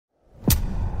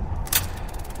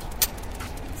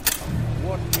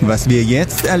Was wir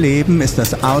jetzt erleben, ist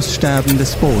das Aussterben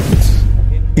des Bodens.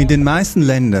 In den meisten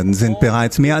Ländern sind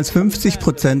bereits mehr als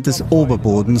 50% des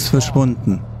Oberbodens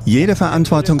verschwunden. Jeder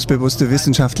verantwortungsbewusste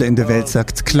Wissenschaftler in der Welt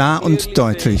sagt klar und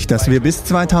deutlich, dass wir bis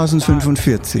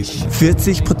 2045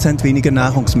 40% weniger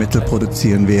Nahrungsmittel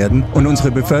produzieren werden und unsere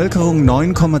Bevölkerung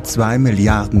 9,2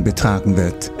 Milliarden betragen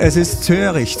wird. Es ist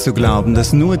töricht zu glauben,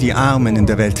 dass nur die Armen in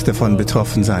der Welt davon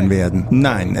betroffen sein werden.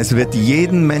 Nein, es wird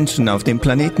jeden Menschen auf dem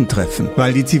Planeten treffen,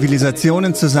 weil die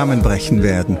Zivilisationen zusammenbrechen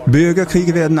werden.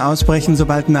 Bürgerkriege werden ausbrechen,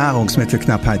 sobald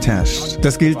Nahrungsmittelknappheit herrscht.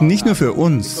 Das gilt nicht nur für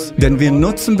uns, denn wir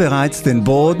nutzen bereits den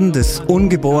Boden des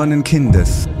ungeborenen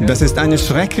Kindes. Das ist eine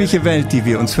schreckliche Welt, die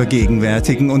wir uns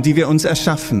vergegenwärtigen und die wir uns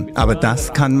erschaffen. Aber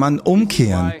das kann man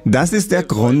umkehren. Das ist der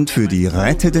Grund für die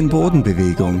Rette den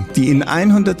Boden-Bewegung, die in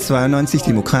 192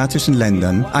 demokratischen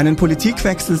Ländern einen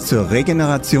Politikwechsel zur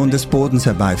Regeneration des Bodens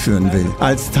herbeiführen will.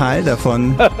 Als Teil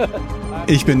davon...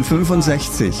 Ich bin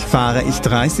 65, fahre ich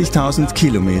 30.000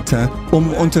 Kilometer,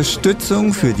 um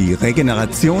Unterstützung für die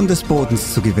Regeneration des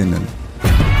Bodens zu gewinnen.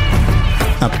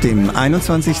 Ab dem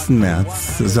 21.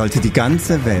 März sollte die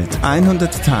ganze Welt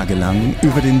 100 Tage lang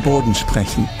über den Boden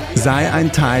sprechen. Sei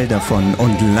ein Teil davon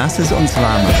und lass es uns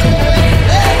wahr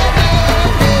machen.